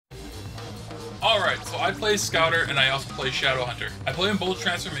Alright, so I play Scouter and I also play Shadowhunter. I play them both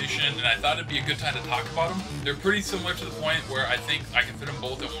transformation and I thought it'd be a good time to talk about them. They're pretty similar to the point where I think I can fit them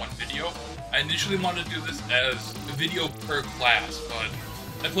both in one video. I initially wanted to do this as a video per class, but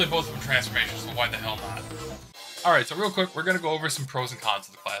I play both of them transformation, so why the hell not? Alright, so real quick, we're going to go over some pros and cons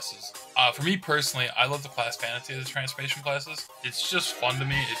of the classes. For me personally, I love the class fantasy of the transformation classes. It's just fun to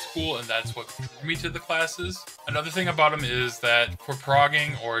me, it's cool, and that's what drew me to the classes. Another thing about them is that for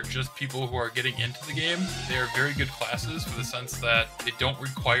progging or just people who are getting into the game, they are very good classes for the sense that they don't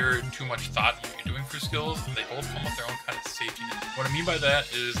require too much thought in what you're doing for skills, and they both come with their own kind of safety net. What I mean by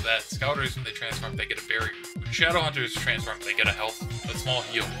that is that Scouters, when they transform, they get a barrier. When Shadowhunters transform, they get a health, a small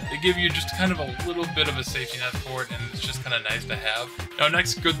heal. They give you just kind of a little bit of a safety net for it, and it's just kind of nice to have. Now,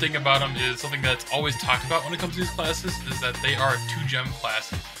 next good thing about them is something that's always talked about when it comes to these classes is that they are 2-gem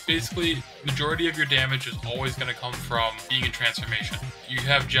classes. Basically, majority of your damage is always going to come from being in transformation. You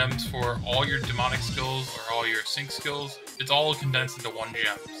have gems for all your demonic skills or all your sync skills. It's all condensed into 1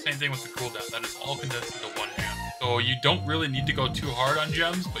 gem. Same thing with the cooldown. That is all condensed into 1 gem. So you don't really need to go too hard on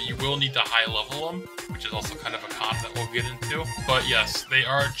gems, but you will need to high level them, which is also kind of a con that we'll get into. But yes, they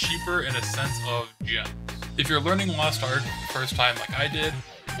are cheaper in a sense of gems. If you're learning Lost Ark the first time like I did,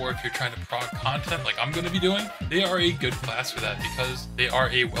 or if you're trying to prog content like I'm going to be doing, they are a good class for that because they are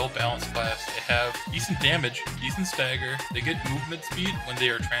a well-balanced class. They have decent damage, decent stagger, they get movement speed when they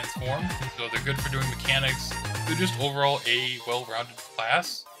are transformed, so they're good for doing mechanics. They're just overall a well-rounded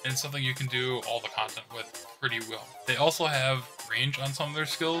class and something you can do all the content with pretty well. They also have range on some of their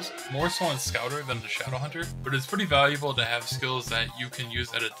skills, more so on Scouter than the Shadowhunter, but it's pretty valuable to have skills that you can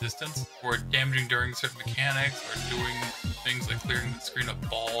use at a distance for damaging during certain mechanics or doing things like clearing the screen of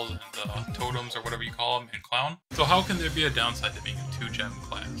balls and the totems or whatever you call them in Clown. So how can there be a downside to being a 2-gem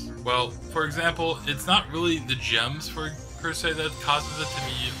class? Well, for example, it's not really the gems per se that causes it to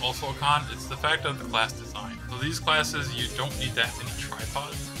be also a con, it's the fact of the class design. So these classes, you don't need that many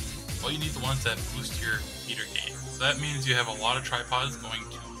tripods. All you need the ones that boost your meter gain. So that means you have a lot of tripods going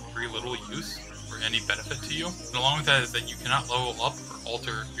to very little use for any benefit to you. And along with that is that you cannot level up or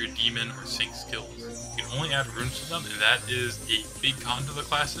alter your demon or sync skills. You can only add runes to them, and that is a big con to the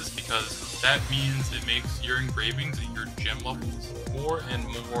classes because that means it makes your engravings and your gem levels more and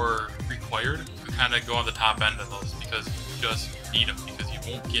more required to kind of go on the top end of those because you just need them because you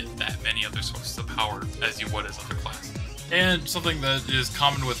won't get that many other sources of power as you would as other classes. And something that is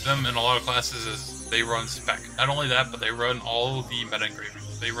common with them in a lot of classes is they run spec. Not only that, but they run all the meta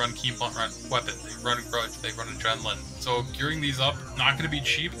engravings. They run Key Blunt, run Weapon, they run Grudge, they run Adrenaline. So gearing these up, not going to be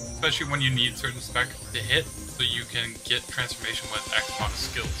cheap, especially when you need certain spec to hit so you can get transformation with Xbox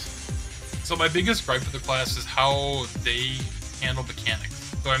skills. So my biggest gripe with the class is how they handle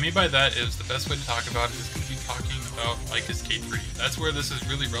mechanics. So what I mean by that is the best way to talk about it is going to be talking about Lycus K3. That's where this is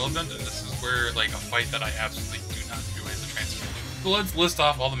really relevant, and this is where like a fight that I absolutely do not do as a transformation. So let's list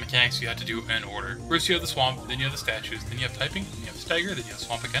off all the mechanics you have to do in order. First you have the swamp, then you have the statues, then you have typing, then you have stagger, then you have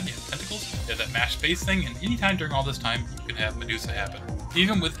swamp again, you have tentacles, you have that mash space thing, and anytime during all this time, you can have Medusa happen.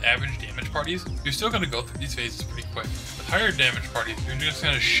 Even with average damage parties, you're still going to go through these phases pretty quick. With higher damage parties, you're just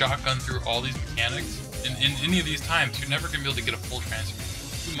going to shotgun through all these mechanics, and in any of these times, you're never going to be able to get a full transformation.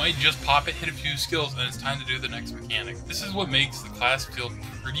 You might just pop it, hit a few skills, and it's time to do the next mechanic. This is what makes the class feel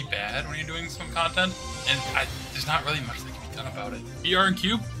pretty bad when you're doing some content, and there's not really much that can be done about it. BR and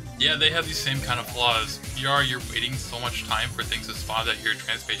Cube, yeah, they have these same kind of flaws. BR, you're waiting so much time for things to spawn that your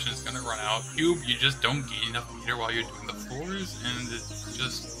transformation is going to run out. Cube, you just don't gain enough meter while you're doing the floors, and it's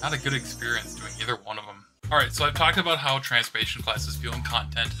just not a good experience doing either one of them. Alright, so I've talked about how transformation classes feel in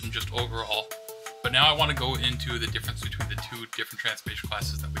content and just overall. But now I want to go into the difference between the two different transformation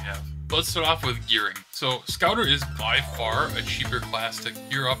classes that we have. Let's start off with gearing. So Scouter is by far a cheaper class to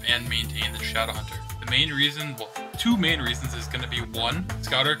gear up and maintain than Shadowhunter. The main reason, well, two main reasons is going to be one,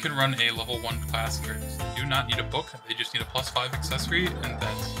 Scouter can run a level 1 class gear. They do not need a book, they just need a +5 accessory, and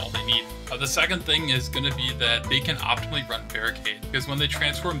that's all they need. The second thing is going to be that they can optimally run Barricade, because when they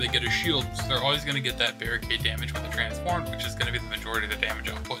transform they get a shield, so they're always going to get that Barricade damage when they're transformed, which is going to be the majority of the damage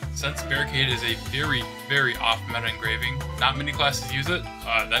output. Since Barricade is a very, very off-meta engraving, not many classes use it,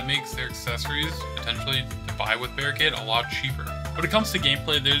 that makes their accessories potentially to buy with Barricade a lot cheaper. When it comes to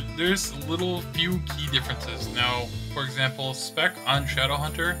gameplay, there's little few key differences. Now, for example, spec on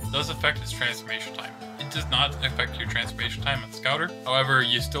Shadowhunter does affect its transformation time. It does not affect your transformation time on Scouter. However,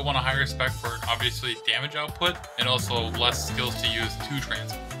 you still want a higher spec for obviously damage output and also less skills to use to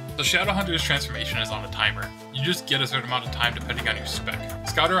transform. So Shadowhunter's transformation is on a timer. You just get a certain amount of time depending on your spec.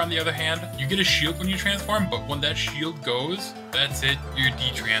 Scouter, on the other hand, you get a shield when you transform, but when that shield goes, that's it, you're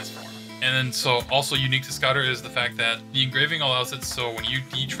de-transformed. And then so also unique to Scouter is the fact that the engraving allows it so when you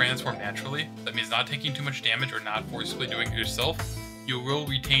de-transform naturally, that means not taking too much damage or not forcibly doing it yourself, you will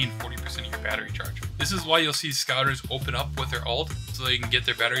retain 40% of your battery charge. This is why you'll see Scouters open up with their ult so they can get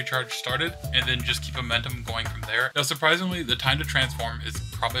their battery charge started and then just keep momentum going from there. Now surprisingly, the time to transform is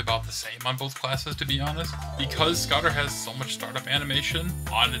probably about the same on both classes, to be honest, because Scouter has so much startup animation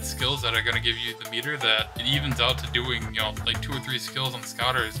on its skills that are going to give you the meter that it evens out to doing, you know, like 2 or 3 skills on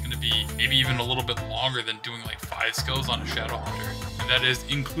Scouter is going to be maybe even a little bit longer than doing like 5 skills on a Shadow Hunter. And that is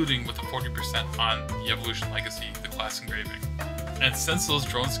including with the 40% on the Evolution Legacy, the class engraving. And since those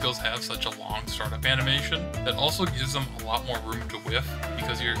drone skills have such a long startup animation, that also gives them a lot more room to whiff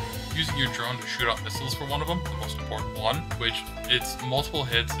because you're using your drone to shoot out missiles for one of them, the most important one, which it's multiple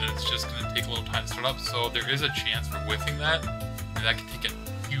hits and it's just going to take a little time to start up, so there is a chance for whiffing that, and that can take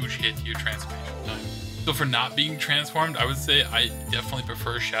a huge hit to your transformation time. So for not being transformed, I would say I definitely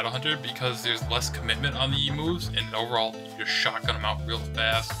prefer Shadow Hunter because there's less commitment on the E moves and overall you just shotgun them out real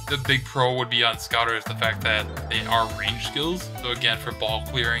fast. The big pro would be on Scouter is the fact that they are range skills. So again, for ball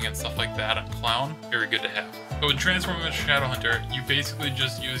clearing and stuff like that on Clown, very good to have. So in transforming with Shadow Hunter, you basically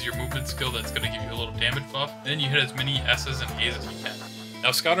just use your movement skill that's going to give you a little damage buff, then you hit as many S's and A's as you can. Now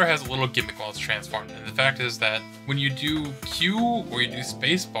Scouter has a little gimmick while it's transformed, and the fact is that when you do Q or you do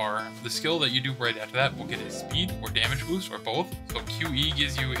spacebar, the skill that you do right after that will get a speed or damage boost or both. So QE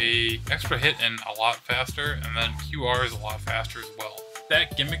gives you a extra hit and a lot faster, and then QR is a lot faster as well.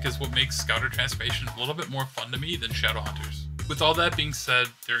 That gimmick is what makes Scouter transformation a little bit more fun to me than Shadow Hunters. With all that being said,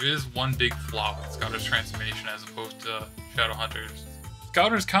 there is one big flaw with Scouter's transformation as opposed to Shadow Hunters.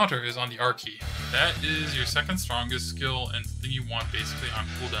 Scouter's counter is on the R key. That is your second strongest skill and thing you want basically on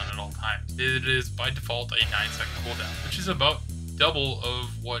cooldown at all times. It is by default a 9-second cooldown, which is about double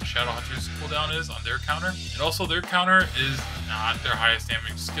of what Shadow Hunter's cooldown is on their counter. And also their counter is not their highest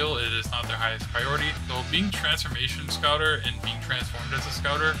damage skill, it is not their highest priority. So being transformation Scouter and being transformed as a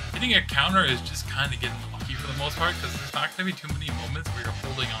Scouter, hitting a counter is just kind of getting lucky for the most part because there's not going to be too many moments where you're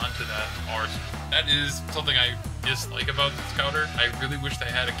holding on to that R. That is something I dislike about the Scouter. I really wish they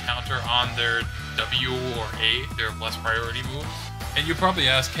had a counter on their W or A, their less priority moves. And you'll probably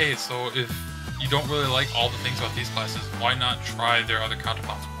ask, hey, so if you don't really like all the things about these classes, why not try their other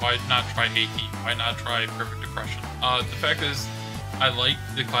counterparts? Why not try AT? Why not try Perfect Depression? The fact is, I like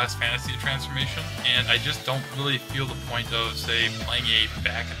the class fantasy transformation, and I just don't really feel the point of, say, playing a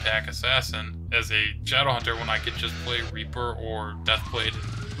back attack assassin as a Shadow Hunter when I could just play Reaper or Deathblade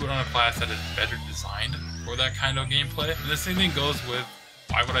and do it on a class that is better designed for that kind of gameplay. And the same thing goes with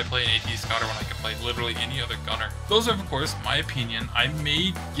why would I play an AT Scouter when I can play literally any other gunner? Those are, of course, my opinion. I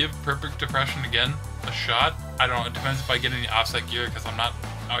may give Perfect Depression again a shot. I don't know, it depends if I get any offset gear because I'm not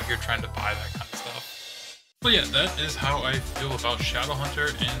out here trying to buy that kind of stuff. But yeah, that is how I feel about Shadow Hunter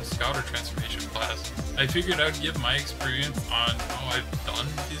and Scouter transformation class. I figured I'd give my experience on how I've done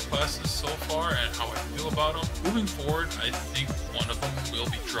these classes so far and how I feel about them. Moving forward, I think one of them will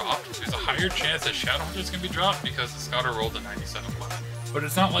be dropped. There's a higher chance that Shadow Hunter is going to be dropped because the Scouter rolled a 97 class. But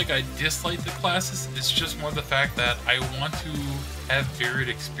it's not like I dislike the classes, it's just more the fact that I want to have varied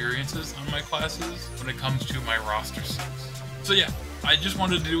experiences on my classes when it comes to my roster sets. So yeah, I just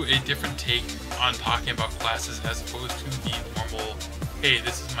wanted to do a different take on talking about classes as opposed to the normal, hey,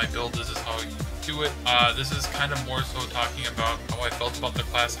 this is my build, this is how you do it. This is kind of more so talking about how I felt about the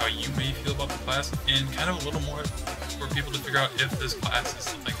class, how you may feel about the class, and kind of a little more for people to figure out if this class is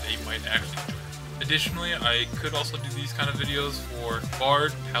something they might actually enjoy. Additionally, I could also do these kind of videos for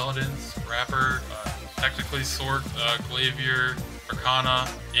Bard, Paladins, Rapper, technically Sorc, Glavier, Arcana,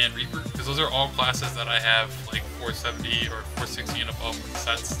 and Reaper, because those are all classes that I have like 470 or 460 and above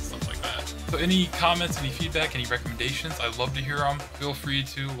sets and stuff like that. So any comments, any feedback, any recommendations, I'd love to hear them. Feel free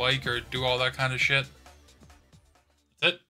to like or do all that kind of shit. That's it.